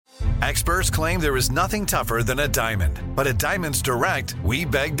Experts claim there is nothing tougher than a diamond. But at Diamonds Direct, we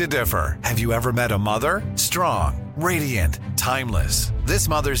beg to differ. Have you ever met a mother? Strong, radiant, timeless. This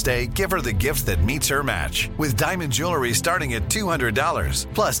Mother's Day, give her the gift that meets her match. With diamond jewelry starting at $200.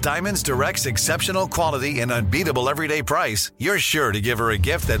 Plus, Diamonds Direct's exceptional quality and unbeatable everyday price, you're sure to give her a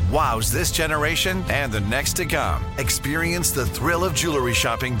gift that wows this generation and the next to come. Experience the thrill of jewelry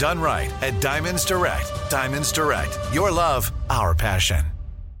shopping done right at Diamonds Direct. Diamonds Direct. Your love, our passion.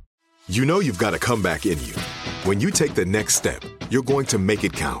 You know you've got a comeback in you. When you take the next step, you're going to make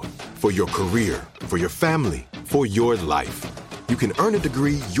it count. For your career, for your family, for your life. You can earn a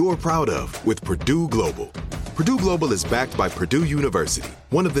degree you're proud of with Purdue Global. Purdue Global is backed by Purdue University,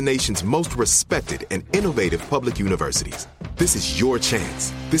 one of the nation's most respected and innovative public universities. This is your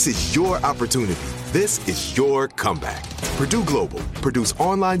chance. This is your opportunity. This is your comeback. Purdue Global, Purdue's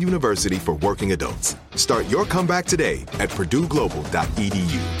online university for working adults. Start your comeback today at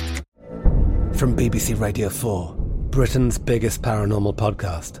purdueglobal.edu. From BBC Radio 4, Britain's biggest paranormal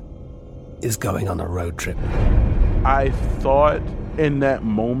podcast is going on a road trip. I thought in that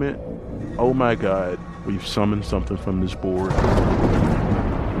moment, oh my God, we've summoned something from this board.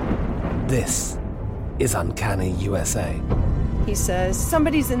 This is Uncanny USA. He says,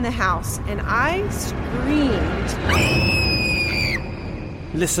 somebody's in the house, and I screamed.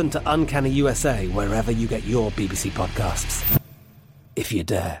 Listen to Uncanny USA wherever you get your BBC podcasts, if you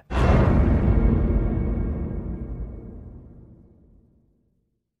dare.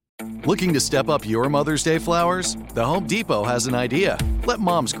 Looking to step up your Mother's Day flowers? The Home Depot has an idea. Let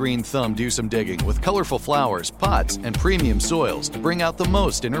Mom's green thumb do some digging with colorful flowers, pots, and premium soils to bring out the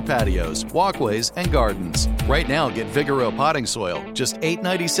most in her patios, walkways, and gardens. Right now, get Vigoro potting soil, just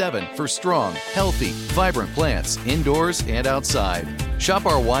 $8.97 for strong, healthy, vibrant plants indoors and outside. Shop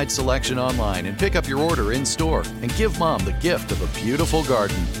our wide selection online and pick up your order in-store and give Mom the gift of a beautiful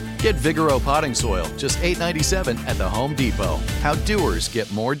garden. Get Vigoro potting soil, just $8.97 at the Home Depot. How doers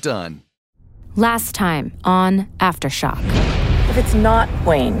get more done. Last time on Aftershock. If it's not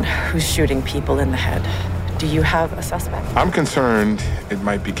Wayne who's shooting people in the head, do you have a suspect? I'm concerned it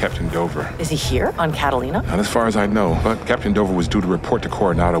might be Captain Dover. Is he here on Catalina? Not as far as I know, but Captain Dover was due to report to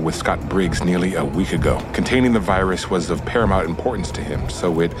Coronado with Scott Briggs nearly a week ago. Containing the virus was of paramount importance to him,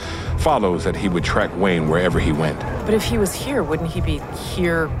 so it follows that he would track Wayne wherever he went. But if he was here, wouldn't he be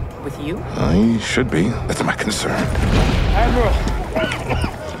here with you? He should be. That's my concern. Admiral,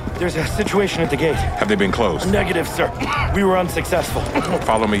 there's a situation at the gate. Have they been closed? Negative, sir. We were unsuccessful.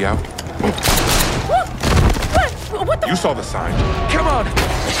 Follow me out. What the? You saw the sign. Come on.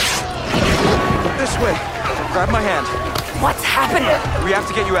 This way. Grab my hand. What's happening? We have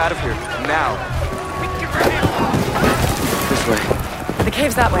to get you out of here. Now. This way. The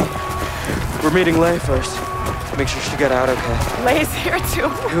cave's that way. We're meeting Leigh first. Make sure she got out okay. Leigh's here too.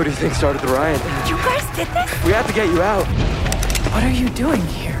 Who do you think started the riot? You guys did this? We had to get you out. What are you doing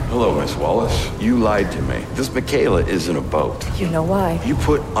here? Hello, Miss Wallace. You lied to me. This Michaela isn't a boat. You know why? You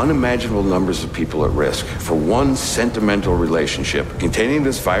put unimaginable numbers of people at risk for one sentimental relationship. Containing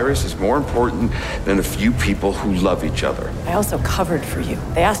this virus is more important than a few people who love each other. I also covered for you.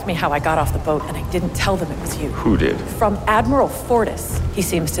 They asked me how I got off the boat, and I didn't tell them it was you. Who did? From Admiral Fortis. He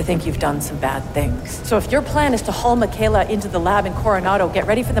seems to think you've done some bad things. So if your plan is to haul Michaela into the lab in Coronado, get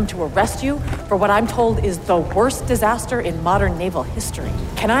ready for them to arrest you for what I'm told is the worst disaster in modern naval history.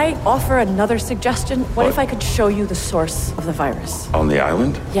 Can I offer another suggestion? What if I could show you the source of the virus? On the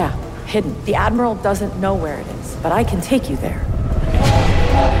island? Yeah, hidden. The Admiral doesn't know where it is, but I can take you there.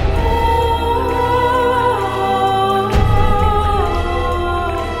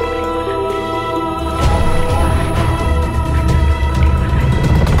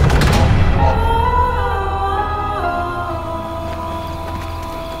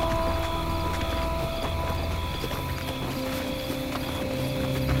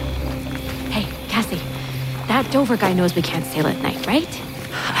 Dover guy knows we can't sail at night, right?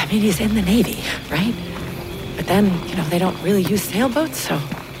 I mean, he's in the Navy, right? But then, they don't really use sailboats, so...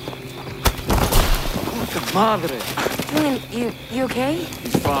 Puta madre. You okay?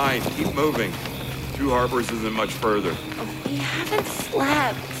 He's fine. Keep moving. Two Harbors isn't much further. We haven't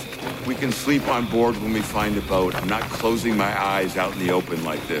slept. We can sleep on board when we find a boat. I'm not closing my eyes out in the open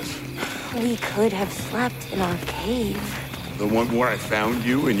like this. We could have slept in our cave. The one where I found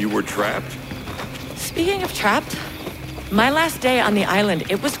you and you were trapped? Speaking of trapped, my last day on the island,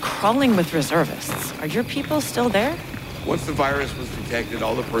 it was crawling with reservists. Are your people still there? Once the virus was detected,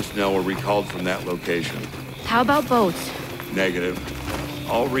 all the personnel were recalled from that location. How about boats? Negative.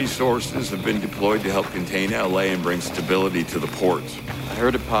 All resources have been deployed to help contain LA and bring stability to the ports. I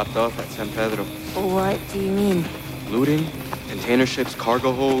heard it popped off at San Pedro. What do you mean? Looting, Container ships,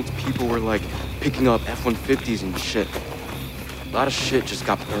 cargo holds, people were like picking up F-150s and shit. A lot of shit just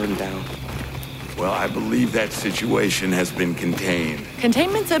got burned down. Well, I believe that situation has been contained.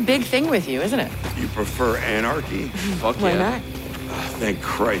 Containment's a big thing with you, isn't it? You prefer anarchy? Fuck Why yeah. not? Oh, thank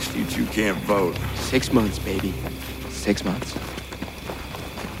Christ you two can't vote. 6 months, baby. 6 months.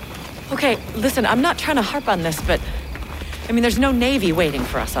 Okay, listen, I'm not trying to harp on this, but I mean, there's no Navy waiting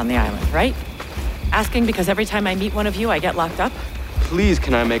for us on the island, right? Asking because every time I meet one of you, I get locked up? Please,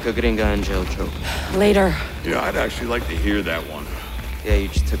 can I make a gringa in jail joke? Later. You know, I'd actually like to hear that one. Yeah, you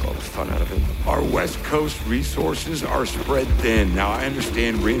just took all the fun out of it. Our West Coast resources are spread thin. Now, I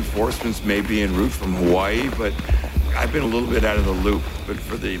understand reinforcements may be en route from Hawaii, but I've been a little bit out of the loop. But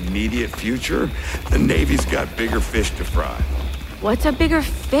for the immediate future, the Navy's got bigger fish to fry. What's a bigger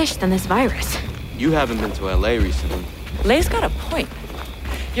fish than this virus? You haven't been to LA recently. Lay's got a point.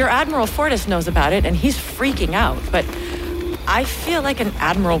 Your Admiral Fortis knows about it, and he's freaking out, but I feel like an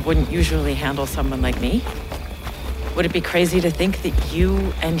admiral wouldn't usually handle someone like me. Would it be crazy to think that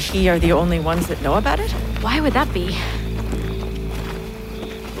you and he are the only ones that know about it? Why would that be?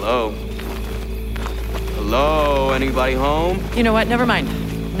 Hello? Hello? Anybody home? You know what? Never mind.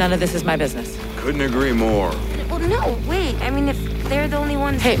 None of this is my business. Couldn't agree more. Well, no, wait. I mean, if they're the only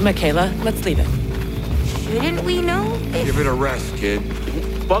ones... Hey, Michaela, let's leave it. Shouldn't we know? Give it a rest, kid.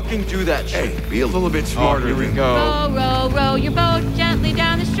 Fucking do that shit. Hey, be a little bit smarter. Here we than- go. Row, row, row your boat gently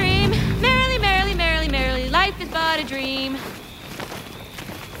down the stream. Merrily, merrily, merrily, merrily, life is but a dream.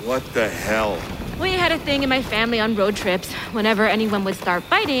 What the hell? We had a thing in my family on road trips. Whenever anyone would start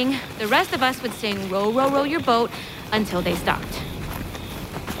fighting, the rest of us would sing row, row, row your boat until they stopped.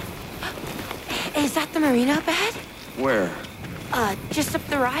 Is that the marina up ahead? Where? Just up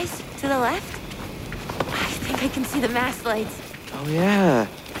the rise to the left? I think I can see the mast lights. Oh, yeah.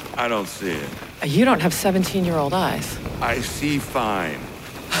 I don't see it. You don't have 17-year-old eyes. I see fine.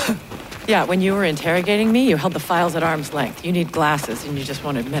 Yeah, when you were interrogating me, you held the files at arm's length. You need glasses, and you just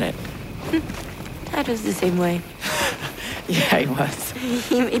won't admit it. Dad was the same way. Yeah, he was.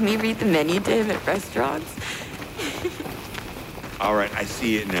 He made me read the menu to him at restaurants. All right, I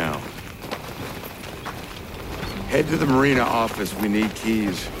see it now. Head to the marina office. We need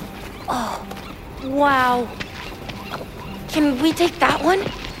keys. Oh, wow. Can we take that one?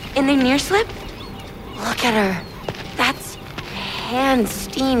 In the near slip? Look at her. That's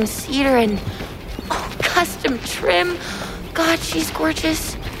hand-steamed cedar and custom trim. God, she's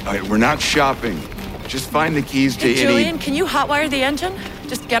gorgeous. All right, we're not shopping. Just find the keys to Hey, any... Julian, can you hotwire the engine?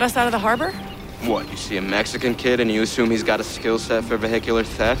 Just get us out of the harbor? What, you see a Mexican kid and you assume he's got a skill set for vehicular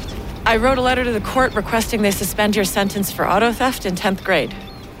theft? I wrote a letter to the court requesting they suspend your sentence for auto theft in 10th grade.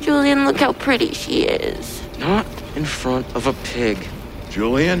 Julian, look how pretty she is. Not in front of a pig.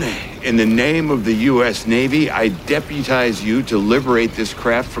 Julian, in the name of the U.S. Navy, I deputize you to liberate this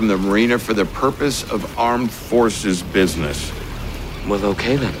craft from the marina for the purpose of armed forces business. Well,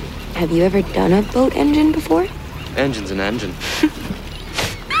 okay then. Have you ever done a boat engine before? Engine's an engine.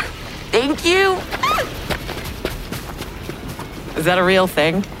 Thank you. Is that a real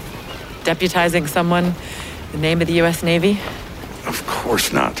thing? Deputizing someone in the name of the U.S. Navy? Of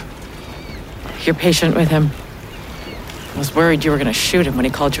course not. You're patient with him. I was worried you were going to shoot him when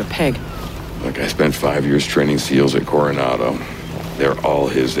he called you a pig. Look, I spent 5 years training SEALs at Coronado. They're all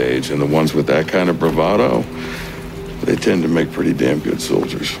his age, and the ones with that kind of bravado, they tend to make pretty damn good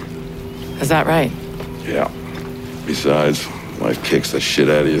soldiers. Is that right? Yeah. Besides, life kicks the shit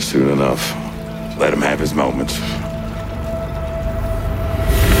out of you soon enough. Let him have his moments.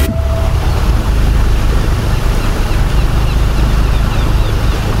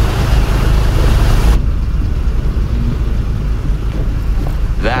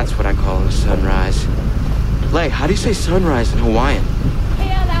 That's what I call a sunrise. Lay, how do you say sunrise in Hawaiian?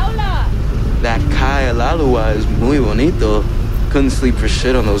 That Kailalua is muy bonito. Couldn't sleep for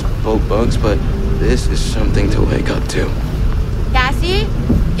shit on those boat bugs, but this is something to wake up to. Cassie,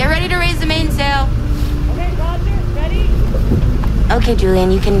 get ready to raise the mainsail. Okay, Roger, ready? Okay,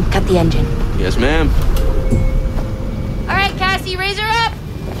 Julian, you can cut the engine. Yes, ma'am. All right, Cassie, raise her up.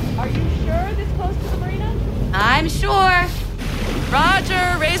 Are you sure this close to the marina? I'm sure.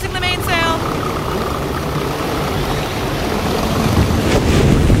 Roger, raising the mainsail.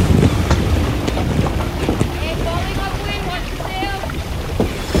 Hey, falling upwind, watch the sail.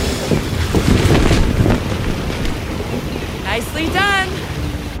 Nicely done.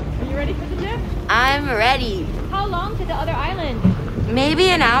 Are you ready for the dip? I'm ready. How long to the other island? Maybe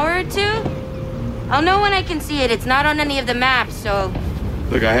an hour or two? I'll know when I can see it. It's not on any of the maps, so...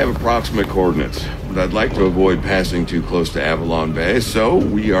 Look, I have approximate coordinates, but I'd like to avoid passing too close to Avalon Bay, so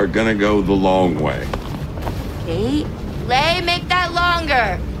we are gonna go the long way. Okay, Lay, make that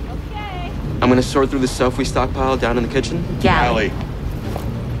longer. I'm gonna sort through the stuff we stockpiled down in the kitchen. Galley.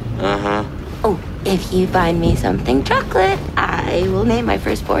 Uh-huh. Oh, if you find me something chocolate, I will name my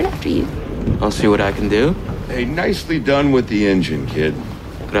firstborn after you. I'll see what I can do. Hey, nicely done with the engine, kid.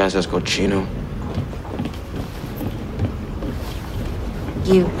 Gracias, cochino.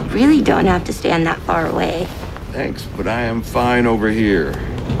 You really don't have to stand that far away. Thanks, but I am fine over here.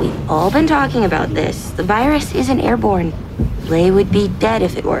 We've all been talking about this. The virus isn't airborne. Lay would be dead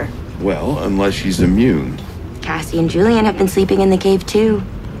if it were. Well, unless she's immune. Cassie and Julian have been sleeping in the cave too.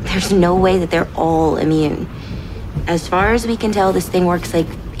 There's no way that they're all immune. As far as we can tell, this thing works like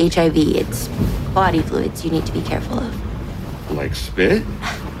HIV. It's body fluids you need to be careful of. Like spit?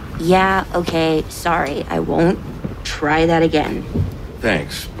 Yeah, okay, sorry. I won't try that again.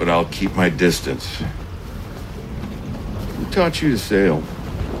 Thanks, but I'll keep my distance. Who taught you to sail?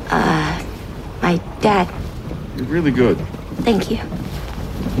 My dad. You're really good. Thank you.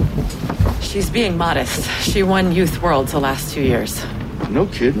 She's being modest. She won Youth Worlds the last 2 years. No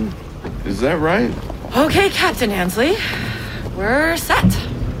kidding. Is that right? Okay, Captain Ansley. We're set.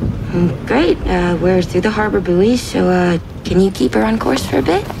 Great. We're through the harbor buoys, so, can you keep her on course for a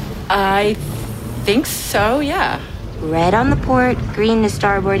bit? I think so, yeah. Red on the port, green to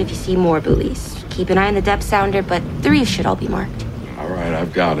starboard if you see more buoys. Keep an eye on the depth sounder, but the reefs should all be marked. All right,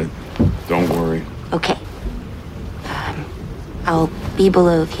 I've got it. Don't worry. Okay. I'll be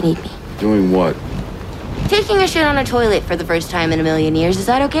below if you need me. Doing what? Taking a shit on a toilet for the first time in a million years. Is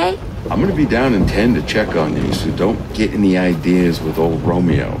that okay? I'm gonna be down in 10 to check on you, so don't get any ideas with old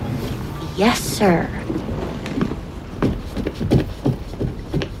Romeo. Yes, sir.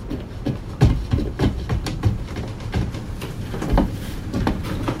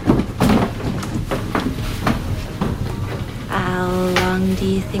 How long do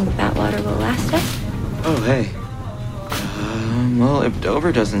you think that water will last us? Oh, hey. Well, if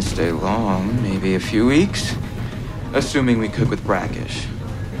Dover doesn't stay long, maybe a few weeks. Assuming we cook with brackish.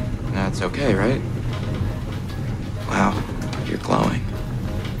 That's okay, right? Wow, you're glowing.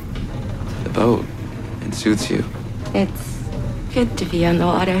 The boat, it suits you. It's good to be on the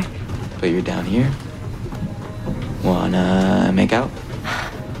water. But you're down here? Wanna make out?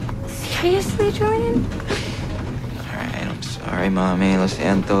 Seriously, Julian? Alright, I'm sorry, Mommy. Lo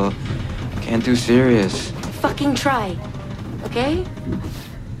siento. Can't do serious. Fucking try. Okay?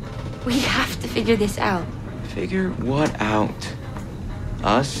 We have to figure this out. Figure what out?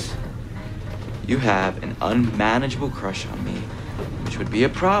 Us? You have an unmanageable crush on me, which would be a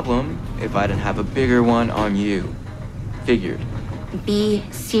problem if I didn't have a bigger one on you. Figured. Be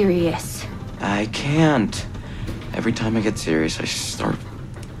serious. I can't. Every time I get serious, I start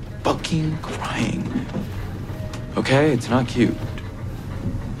fucking crying. Okay, it's not cute.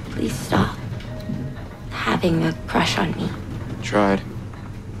 Please stop having a crush on me. Tried.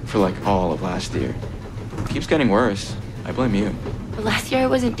 For like all of last year. Keeps getting worse. I blame you. But last year I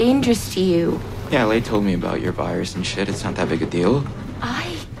wasn't dangerous to you. Yeah, Lay told me about your virus and shit. It's not that big a deal.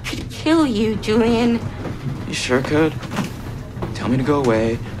 I could kill you, Julian. You sure could. Tell me to go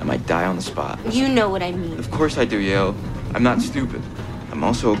away. I might die on the spot. You know what I mean. Of course I do, Yale. I'm not stupid. I'm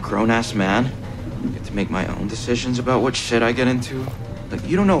also a grown-ass man. I get to make my own decisions about what shit I get into. Like,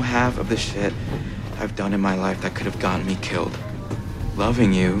 you don't know half of the shit I've done in my life that could have gotten me killed.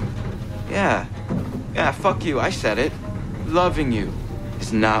 Loving you. Yeah, fuck you. I said it. Loving you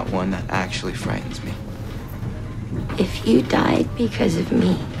is not one that actually frightens me. If you died because of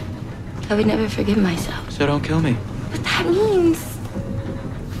me, I would never forgive myself. So don't kill me. But that means...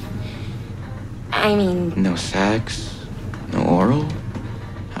 No sex? No oral?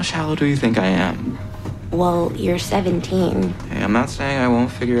 How shallow do you think I am? Well, you're 17. Hey, I'm not saying I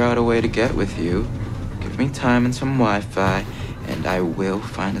won't figure out a way to get with you. Give me time and some Wi-Fi, and I will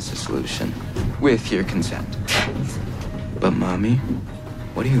find us a solution. With your consent. But, Mommy,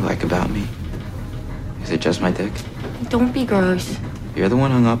 what do you like about me? Is it just my dick? Don't be gross. You're the one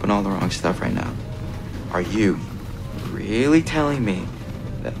hung up on all the wrong stuff right now. Are you really telling me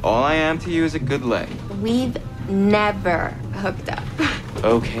that all I am to you is a good lay? We've never hooked up.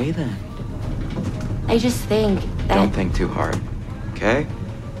 Okay, then. I just think that... Don't think too hard, okay?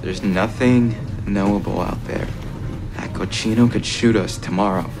 There's nothing knowable out there. That cochino could shoot us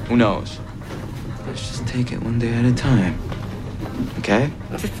tomorrow. Who knows? Let's just take it one day at a time. Okay?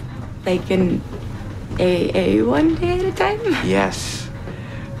 Like an AA one day at a time? Yes.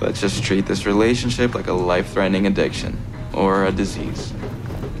 Let's just treat this relationship like a life-threatening addiction. Or a disease.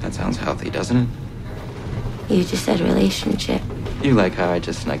 That sounds healthy, doesn't it? You just said relationship. You like how I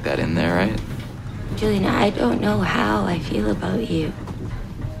just snuck that in there, right? Julian, I don't know how I feel about you.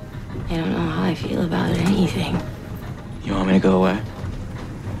 I don't know how I feel about anything. You want me to go away?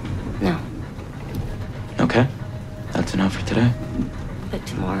 No. Okay. That's enough for today. But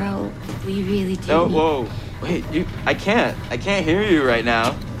tomorrow, we really do. No, whoa. Wait, I can't hear you right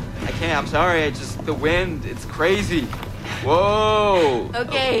now. I can't, I'm sorry, the wind, it's crazy. Whoa.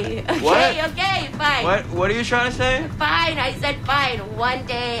 Okay, fine. What are you trying to say? Fine, I said fine. One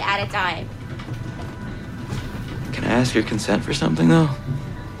day at a time. Can I ask your consent for something, though?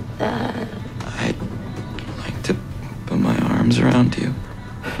 I'd like to put my arms around you.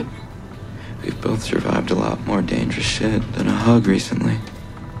 We've both survived a lot more dangerous shit than a hug recently.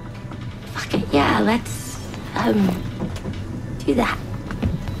 Fuck it, yeah, let's, do that.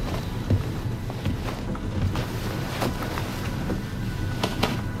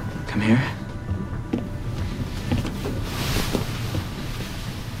 Come here.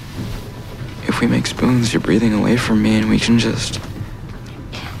 If we make spoons, you're breathing away from me and we can just...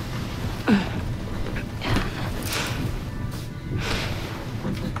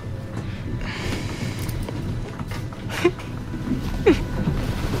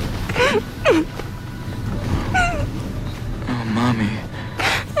 Oh, Mommy.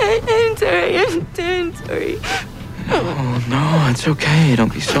 I'm sorry. No, it's okay.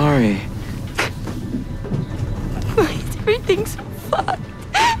 Don't be sorry. Why is everything so fucked?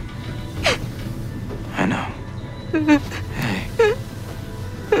 I know. Hey.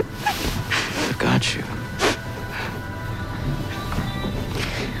 I got you.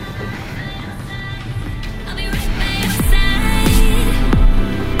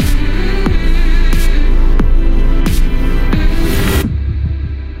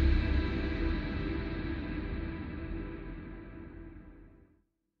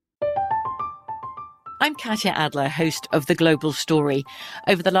 I'm Katya Adler, host of The Global Story.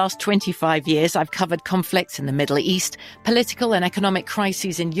 Over the last 25 years, I've covered conflicts in the Middle East, political and economic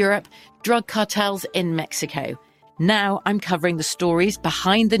crises in Europe, drug cartels in Mexico. Now I'm covering the stories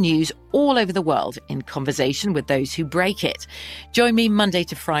behind the news all over the world in conversation with those who break it. Join me Monday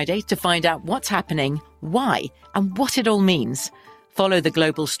to Friday to find out what's happening, why, and what it all means. Follow The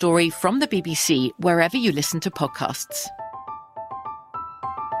Global Story from the BBC wherever you listen to podcasts.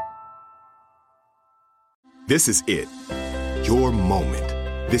 This is it. Your moment.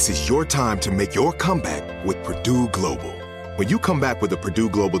 This is your time to make your comeback with Purdue Global. When you come back with a Purdue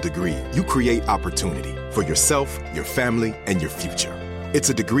Global degree, you create opportunity for yourself, your family, and your future. It's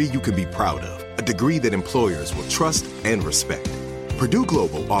a degree you can be proud of, a degree that employers will trust and respect. Purdue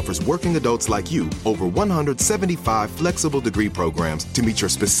Global offers working adults like you over 175 flexible degree programs to meet your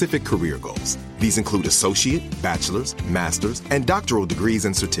specific career goals. These include associate, bachelor's, master's, and doctoral degrees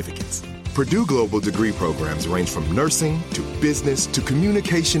and certificates. Purdue Global degree programs range from nursing to business to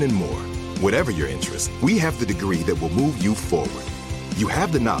communication and more. Whatever your interest, we have the degree that will move you forward. You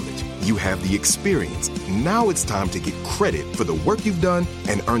have the knowledge, you have the experience. Now it's time to get credit for the work you've done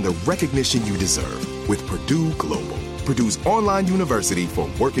and earn the recognition you deserve with Purdue Global, Purdue's online university for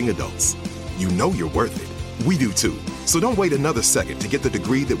working adults. You know you're worth it. We do too. So don't wait another second to get the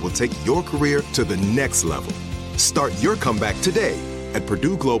degree that will take your career to the next level. Start your comeback today at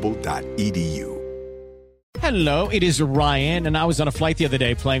purdueglobal.edu. Hello, it is Ryan, and I was on a flight the other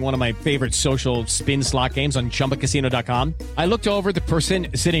day playing one of my favorite social spin slot games on ChumbaCasino.com. I looked over the person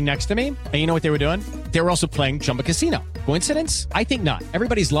sitting next to me, and you know what they were doing? They were also playing Chumba Casino. Coincidence? I think not.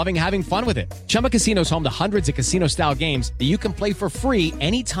 Everybody's loving having fun with it. Chumba Casino is home to hundreds of casino-style games that you can play for free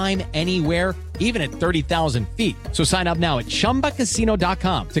anytime, anywhere, even at 30,000 feet. So sign up now at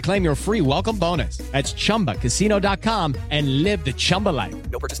ChumbaCasino.com to claim your free welcome bonus. That's ChumbaCasino.com and live the Chumba life.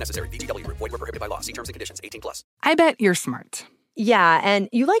 No purchase necessary. VGW. Void where prohibited by law. See terms and conditions. 18+. I bet you're smart. Yeah, and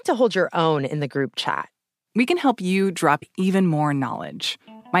you like to hold your own in the group chat. We can help you drop even more knowledge.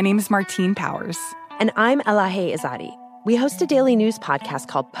 My name is Martine Powers. And I'm Elahe Izadi. We host a daily news podcast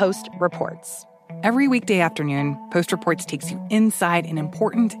called Post Reports. Every weekday afternoon, Post Reports takes you inside an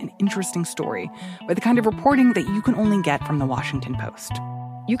important and interesting story with the kind of reporting that you can only get from the Washington Post.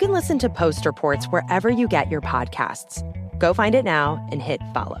 You can listen to Post Reports wherever you get your podcasts. Go find it now and hit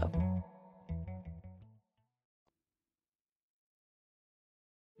follow.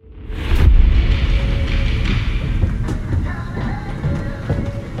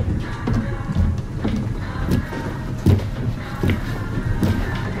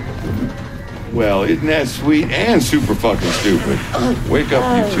 Well, isn't that sweet and super fucking stupid? Wake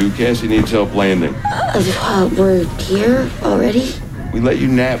up, you two. Cassie needs help landing. We're here already? We let you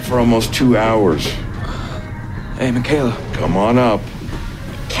nap for almost 2 hours. Hey, Michaela. Come on up.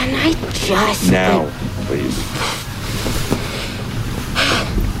 Can I just... Now, please.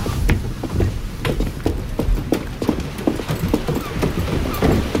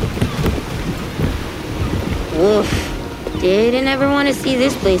 Oof. Didn't ever want to see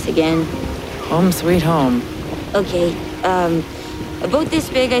this place again. Home sweet home. Okay, a boat this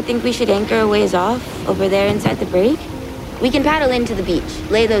big, I think we should anchor a ways off, over there inside the brig. We can paddle into the beach.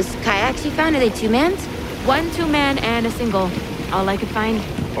 Lay those kayaks you found, are they two-mans? 1 2-man and a single. All I could find.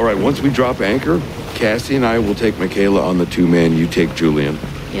 All right, once we drop anchor, Cassie and I will take Michaela on the 2-man. You take Julian.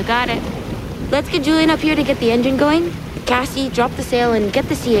 You got it. Let's get Julian up here to get the engine going. Cassie, drop the sail and get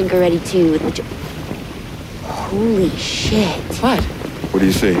the sea anchor ready too. Holy shit. What? What do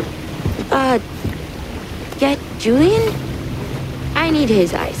you see? Get Julian? I need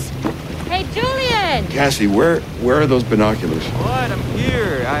his eyes. Hey, Julian! Cassie, where are those binoculars? What? I'm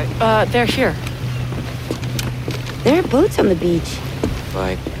here. They're here. There are boats on the beach.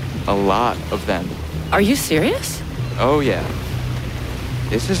 Like, a lot of them. Are you serious? Oh, yeah.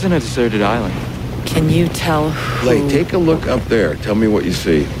 This isn't a deserted island. Can you tell who... Lay, take a look up there. Tell me what you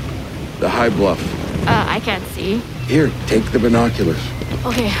see. The high bluff. I can't see. Here, take the binoculars.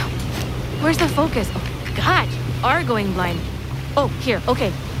 Okay, where's the focus? Oh, God, are going blind. Oh, here,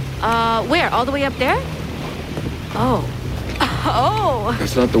 okay. Where? All the way up there? Oh. Oh!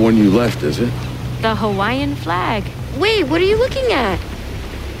 That's not the one you left, is it? The Hawaiian flag. Wait, what are you looking at?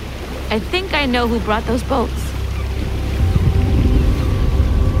 I think I know who brought those boats.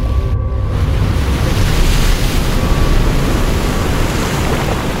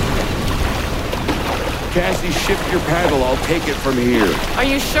 Cassie, shift your paddle. I'll take it from here. Are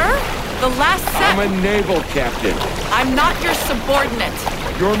you sure? The last set... I'm a naval captain. I'm not your subordinate.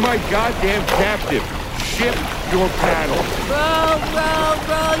 You're my goddamn captain. Shift your paddle. Row, row,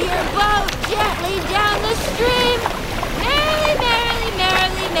 row your boat gently down the stream. Merrily, merrily,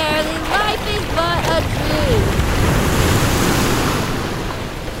 merrily, merrily, life is but a dream.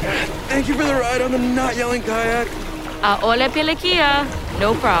 Thank you for the ride on the not yelling kayak. Ole Pilikia.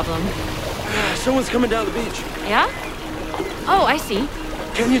 No problem. Someone's coming down the beach. Yeah? Oh, I see.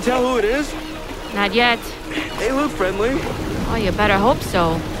 Can you tell who it is? Not yet. They look friendly. Oh, you better hope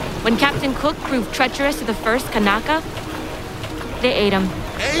so. When Captain Cook proved treacherous to the first Kanaka, they ate him.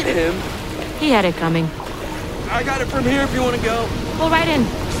 Ate him? He had it coming. I got it from here if you want to go. Pull right in.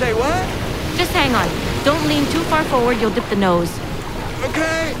 Say what? Just hang on. Don't lean too far forward, you'll dip the nose.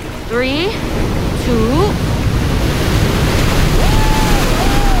 Okay. 3, 2...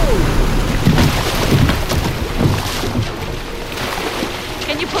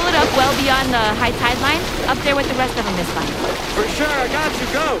 Can you pull it up well beyond the high tide line? Up there with the rest of them this time. For sure, I got you.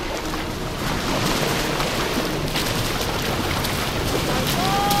 Go.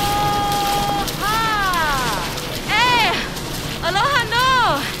 Aloha! Hey! Aloha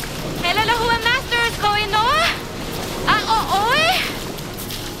no! Helala hua masters koi no? Oi?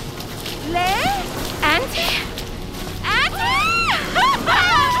 Le? Auntie? Auntie!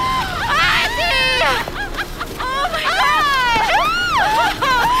 Auntie! Oh my God!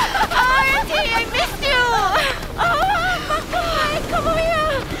 Oh, Auntie, I missed you! Oh, Makai, come over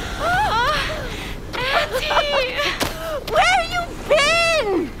here! Oh, Auntie! Where you been?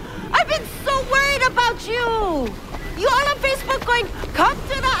 I've been so worried about you. You all on Facebook going, come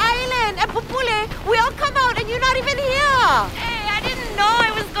to the island at Pupule. We all come out and you're not even here. Hey, I didn't know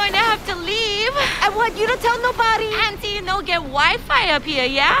I was going to have to leave. And what, you don't tell nobody? Auntie, you know, get Wi-Fi up here,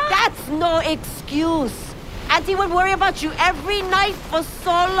 yeah? That's no excuse. Auntie would worry about you every night for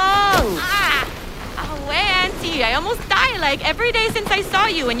so long. Oh, wait, Auntie. I almost died like every day since I saw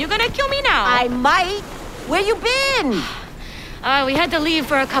you, and you're gonna kill me now. I might. Where you been? We had to leave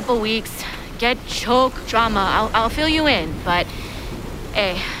for a couple weeks. Get choke drama. I'll fill you in, but...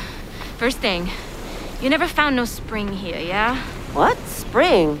 Hey, first thing, you never found no spring here, yeah? What?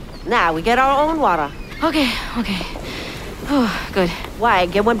 Spring? Nah, we get our own water. Okay. Oh, good. Why,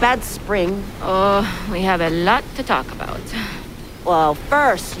 get one bad spring? Oh, we have a lot to talk about. Well,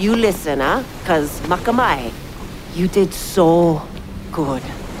 first, you listen, huh? Because, Makamai, you did so good.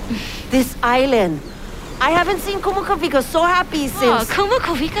 This island. I haven't seen Kumukavika so happy since... Oh,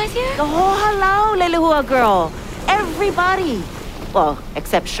 Kumukavika's here? The whole halau Lelehua girl. Everybody. Well,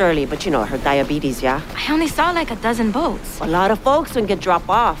 except Shirley, but you know, her diabetes, yeah? I only saw like a dozen boats. A lot of folks don't get drop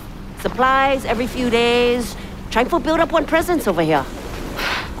off. Supplies every few days. Trying to build up one presence over here.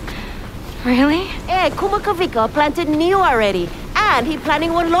 Really? Hey, Kumukavika planted new already. And he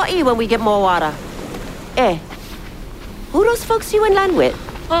planning one lo'i when we get more water. Hey, who those folks you in land with?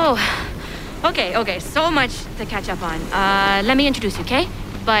 Oh, okay. So much to catch up on. Let me introduce you, okay?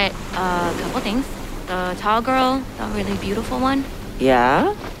 But, a couple things. The tall girl, the really beautiful one.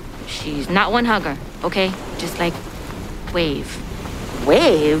 Yeah? She's not one hugger, okay? Just like, wave.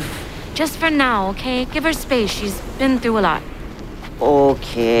 Wave? Just for now, okay? Give her space. She's been through a lot.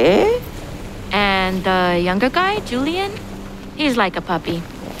 Okay. And the younger guy, Julian, He's like a puppy.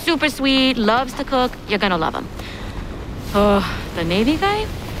 Super sweet, loves to cook. You're gonna love him. Oh, the Navy guy?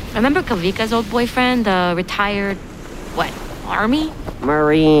 Remember Kavika's old boyfriend, the retired, Army?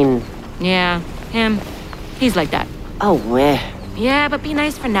 Marine. Yeah, him. He's like that. Oh, weh. Yeah, but be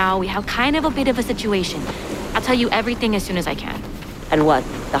nice for now. We have kind of a bit of a situation. I'll tell you everything as soon as I can. And what?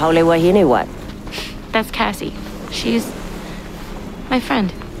 The Haole Wahine what? That's Cassie. She's my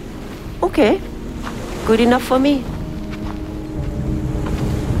friend. Okay. Good enough for me.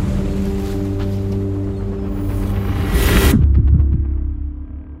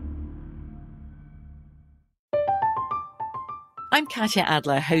 I'm Katya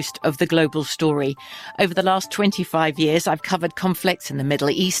Adler, host of The Global Story. Over the last 25 years, I've covered conflicts in the Middle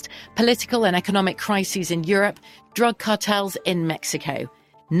East, political and economic crises in Europe, drug cartels in Mexico.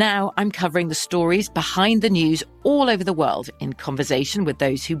 Now I'm covering the stories behind the news all over the world in conversation with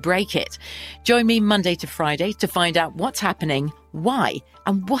those who break it. Join me Monday to Friday to find out what's happening, why,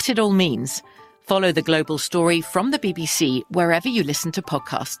 and what it all means. Follow The Global Story from the BBC wherever you listen to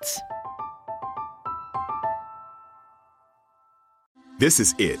podcasts. This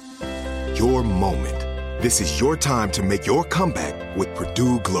is it. Your moment. This is your time to make your comeback with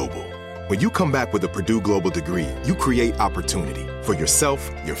Purdue Global. When you come back with a Purdue Global degree, you create opportunity for yourself,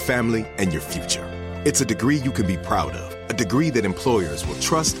 your family, and your future. It's a degree you can be proud of, a degree that employers will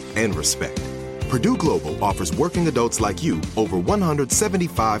trust and respect. Purdue Global offers working adults like you over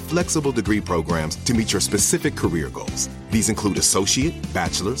 175 flexible degree programs to meet your specific career goals. These include associate,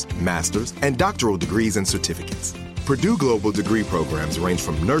 bachelor's, master's, and doctoral degrees and certificates. Purdue Global degree programs range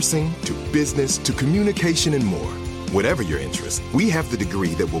from nursing to business to communication and more. Whatever your interest, we have the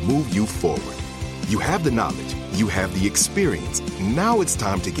degree that will move you forward. You have the knowledge, you have the experience. Now it's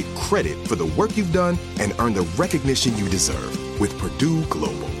time to get credit for the work you've done and earn the recognition you deserve with Purdue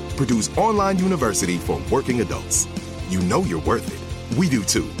Global, Purdue's online university for working adults. You know you're worth it. We do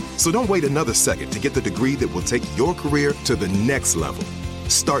too. So don't wait another second to get the degree that will take your career to the next level.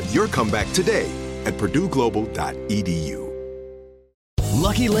 Start your comeback today at purdueglobal.edu.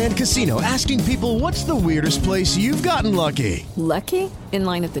 Lucky Land Casino, asking people, what's the weirdest place you've gotten lucky? Lucky? In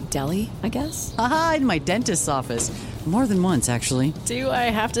line at the deli, I guess? Aha, in my dentist's office. More than once, actually. Do I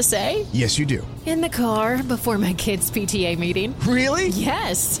have to say? Yes, you do. In the car before my kids' PTA meeting. Really?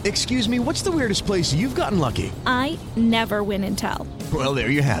 Yes. Excuse me, what's the weirdest place you've gotten lucky? I never win and tell. Well, there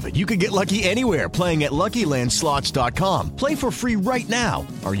you have it. You can get lucky anywhere, playing at LuckyLandSlots.com. Play for free right now.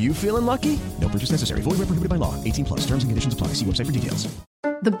 Are you feeling lucky? No purchase necessary. Void where prohibited by law. 18+. Terms and conditions apply. See website for details.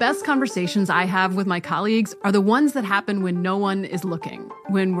 The best conversations I have with my colleagues are the ones that happen when no one is looking,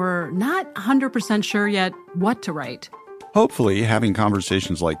 when we're not 100% sure yet what to write. Hopefully, having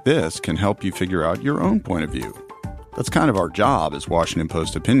conversations like this can help you figure out your own point of view. That's kind of our job as Washington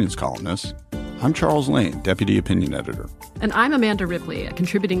Post opinions columnists. I'm Charles Lane, Deputy Opinion Editor. And I'm Amanda Ripley, a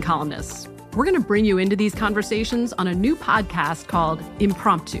contributing columnist. We're going to bring you into these conversations on a new podcast called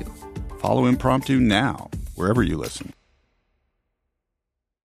Impromptu. Follow Impromptu now, wherever you listen.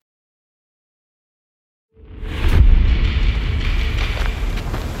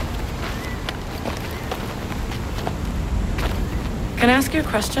 Can I ask you a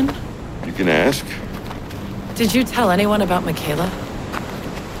question? You can ask. Did you tell anyone about Michaela?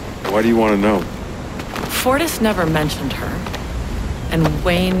 Why do you want to know? Fortis never mentioned her. And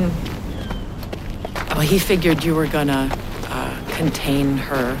Wayne, well, he figured you were gonna contain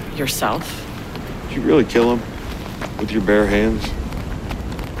her yourself. Did you really kill him? With your bare hands?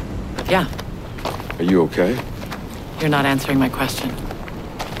 Yeah. Are you okay? You're not answering my question.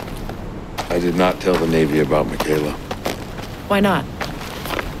 I did not tell the Navy about Michaela. Why not?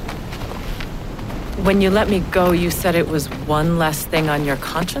 When you let me go, you said it was one less thing on your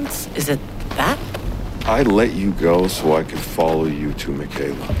conscience? Is it that? I let you go so I could follow you to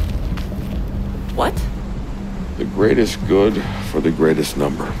Michaela. What? The greatest good for the greatest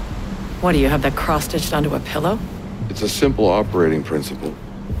number. What, do you have that cross-stitched onto a pillow? It's a simple operating principle.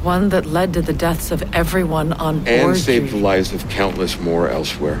 One that led to the deaths of everyone on board. And saved the lives of countless more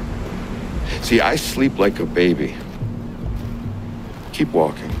elsewhere. See, I sleep like a baby. Keep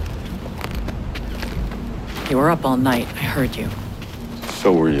walking. You were up all night. I heard you.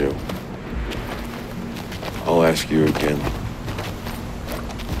 So were you. I'll ask you again.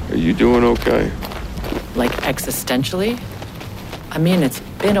 Are you doing okay? Like existentially? I mean, it's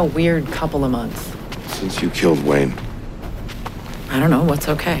been a weird couple of months. Since you killed Wayne. I don't know. What's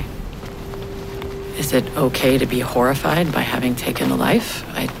okay? Is it okay to be horrified by having taken a life?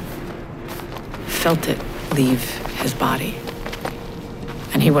 I felt it leave his body.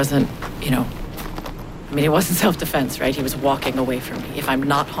 And he wasn't, it wasn't self-defense, right? He was walking away from me. If I'm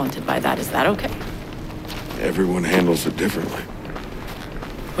not haunted by that, is that okay? Everyone handles it differently.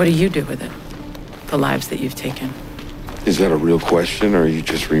 What do you do with it? The lives that you've taken? Is that a real question, or are you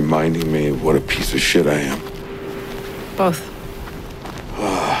just reminding me of what a piece of shit I am? Both.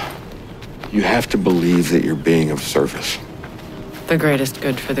 You have to believe that you're being of service. The greatest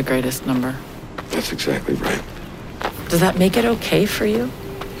good for the greatest number. That's exactly right. Does that make it okay for you?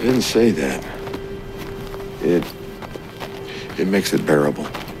 I didn't say that. It makes it bearable.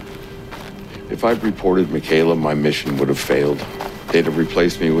 If I'd reported Michaela, my mission would have failed. They'd have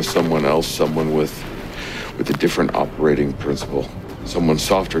replaced me with someone else, someone with a different operating principle. Someone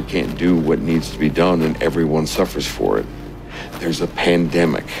softer can't do what needs to be done, and everyone suffers for it. There's a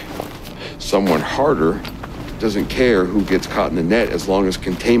pandemic. Someone harder doesn't care who gets caught in the net as long as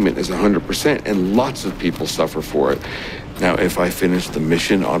containment is 100%, and lots of people suffer for it. Now, if I finish the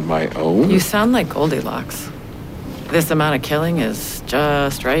mission on my own... You sound like Goldilocks. This amount of killing is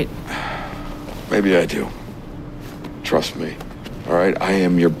just right. Maybe I do. Trust me. All right, I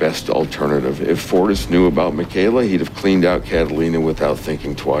am your best alternative. If Fortis knew about Michaela, he'd have cleaned out Catalina without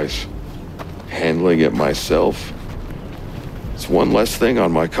thinking twice. Handling it myself, it's one less thing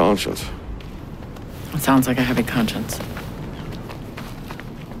on my conscience. It sounds like a heavy conscience.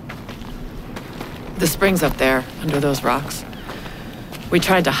 The spring's up there, under those rocks. We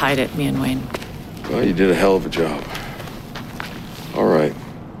tried to hide it, me and Wayne. Well, you did a hell of a job. All right.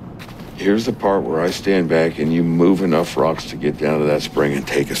 Here's the part where I stand back and you move enough rocks to get down to that spring and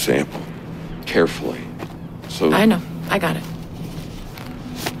take a sample. Carefully. So... I know. I got it.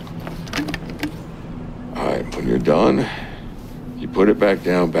 All right, when you're done, you put it back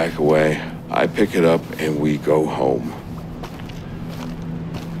down, back away. I pick it up and we go home.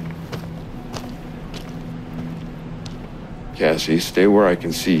 Cassie, stay where I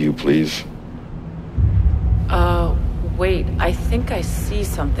can see you, please. Wait, I think I see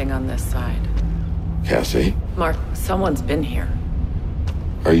something on this side. Cassie? Mark, someone's been here.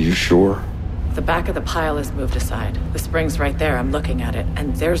 Are you sure? The back of the pile is moved aside. The spring's right there, I'm looking at it,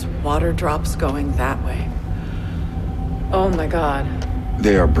 and there's water drops going that way. Oh my God.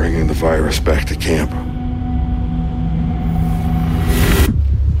 They are bringing the virus back to camp.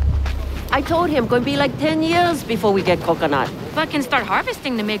 I told him going to be like 10 years before we get coconut. But can start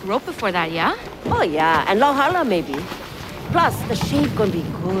harvesting to make rope before that, yeah? Oh yeah, and Lohala maybe. Plus, the shade going to be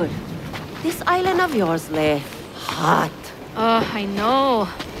good. This island of yours, Lay, hot. I know.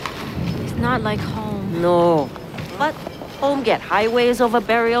 It's not like home. No, but home get highways over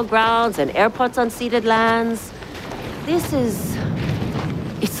burial grounds and airports on ceded lands. This is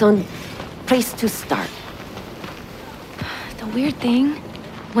its own place to start. The weird thing,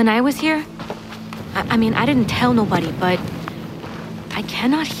 when I was here, I mean, I didn't tell nobody, but I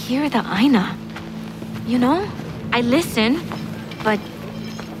cannot hear the Aina. You know? I listen, but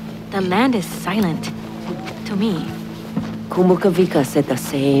the land is silent to me. Kumukavika said the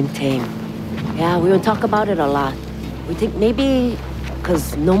same thing. Yeah, we will talk about it a lot. We think maybe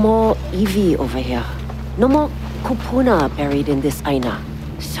because no more Evie over here. No more Kupuna buried in this Aina.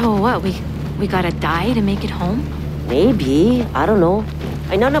 So what, we gotta die to make it home? Maybe, I don't know.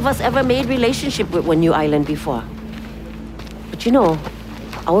 And none of us ever made relationship with one new island before. But you know,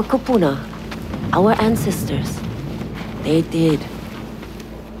 our Kupuna, our ancestors, they did.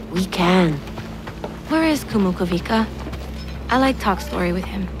 We can. Where is Kumukavika? I like talk story with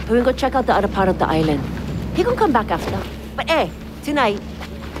him. We're gonna go check out the other part of the island. He gonna come back after. But hey, tonight,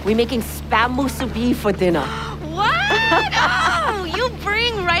 we're making spam musubi for dinner. What? Oh, you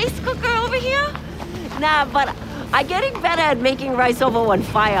bring rice cooker over here? Nah, but I'm getting better at making rice over one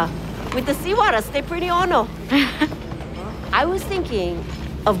fire. With the seawater, stay pretty ono. I was thinking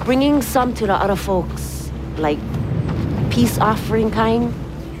of bringing some to the other folks, like peace offering kind.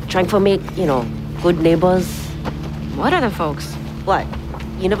 Trying to make, good neighbors. What other folks? What?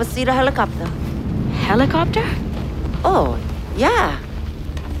 You never see the helicopter? Helicopter? Oh, yeah.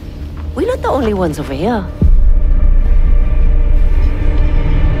 We're not the only ones over here.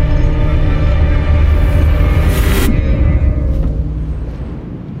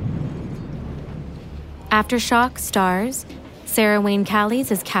 Aftershock stars Sarah Wayne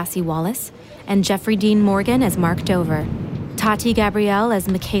Callies as Cassie Wallace and Jeffrey Dean Morgan as Mark Dover, Tati Gabrielle as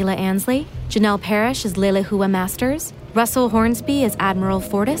Michaela Ansley, Janelle Parrish as Lelehua Masters, Russell Hornsby as Admiral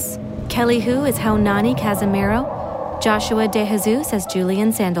Fortis, Kelly Hu as Haunani Casimiro, Joshua De Jesus as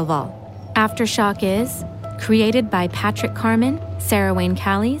Julian Sandoval. Aftershock is created by Patrick Carman, Sarah Wayne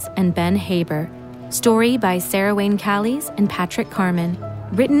Callies, and Ben Haber. Story by Sarah Wayne Callies and Patrick Carman.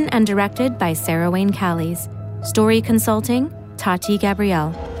 Written and directed by Sarah Wayne Callies. Story consulting, Tati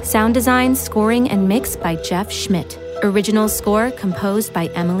Gabrielle. Sound design, scoring, and mix by Jeff Schmidt. Original score composed by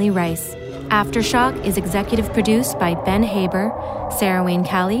Emily Rice. Aftershock is executive produced by Ben Haber, Sarah Wayne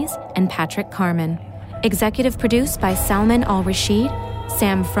Callies, and Patrick Carmen. Executive produced by Salman Al-Rashid,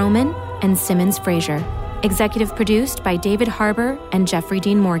 Sam Froman, and Simmons Frazier. Executive produced by David Harbour and Jeffrey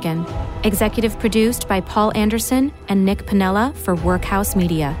Dean Morgan. Executive produced by Paul Anderson and Nick Piniella for Workhouse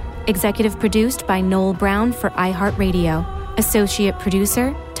Media. Executive produced by Noel Brown for iHeartRadio. Associate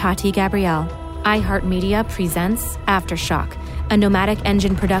producer, Tati Gabrielle. iHeartMedia presents Aftershock, a Nomadic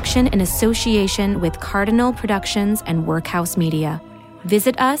Engine production in association with Cardinal Productions and Workhouse Media.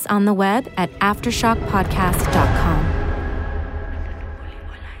 Visit us on the web at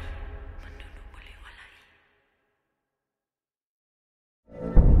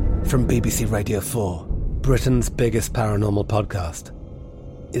aftershockpodcast.com. From BBC Radio 4, Britain's biggest paranormal podcast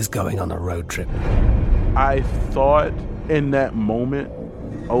is going on a road trip. I thought in that moment,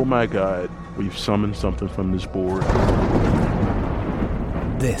 oh my God, we've summoned something from this board.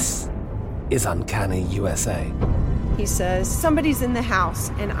 This is Uncanny USA. He says, somebody's in the house,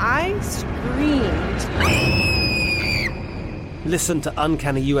 and I screamed. Listen to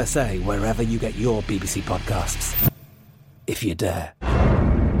Uncanny USA wherever you get your BBC podcasts, if you dare.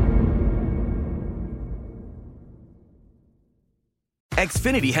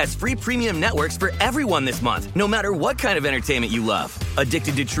 Xfinity has free premium networks for everyone this month, no matter what kind of entertainment you love.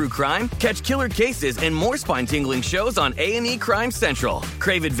 Addicted to true crime? Catch killer cases and more spine-tingling shows on A&E Crime Central.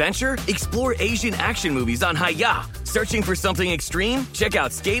 Crave adventure? Explore Asian action movies on Hi-YAH. Searching for something extreme? Check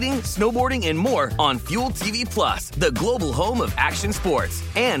out skating, snowboarding, and more on Fuel TV Plus, the global home of action sports.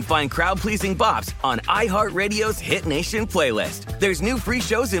 And find crowd-pleasing bops on iHeartRadio's Hit Nation playlist. There's new free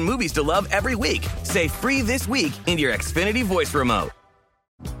shows and movies to love every week. Say free this week in your Xfinity voice remote.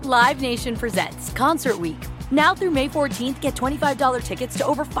 Live Nation presents Concert Week. Now through May 14th, get $25 tickets to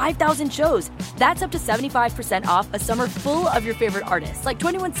over 5,000 shows. That's up to 75% off a summer full of your favorite artists like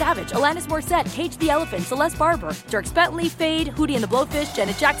 21 Savage, Alanis Morissette, Cage the Elephant, Celeste Barber, Dierks Bentley, Fade, Hootie and the Blowfish,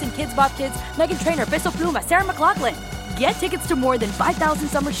 Janet Jackson, Kidz Bop Kids, Meghan Trainor, Peso Pluma, Sarah McLachlan. Get tickets to more than 5,000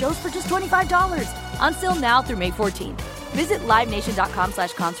 summer shows for just $25. On sale now through May 14th. Visit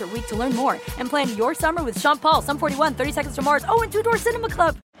LiveNation.com/Concert Week to learn more and plan your summer with Sean Paul, Sum 41, 30 Seconds to Mars, and Two Door Cinema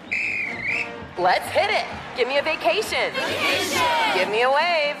Club. Let's hit it. Give me a vacation. Give me a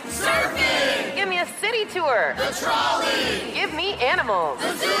wave. Surfing. Give me a city tour. The trolley. Give me animals.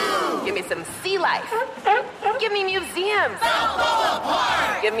 The zoo. Give me some sea life. Give me museums. Balboa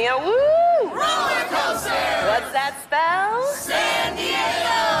Park. Give me a woo. Roller coaster. What's that spell? San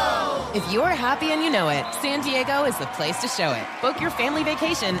Diego. If you're happy and you know it, San Diego is the place to show it. Book your family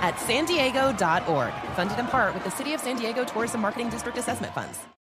vacation at sandiego.org. Funded in part with the City of San Diego Tourism Marketing District Assessment Funds.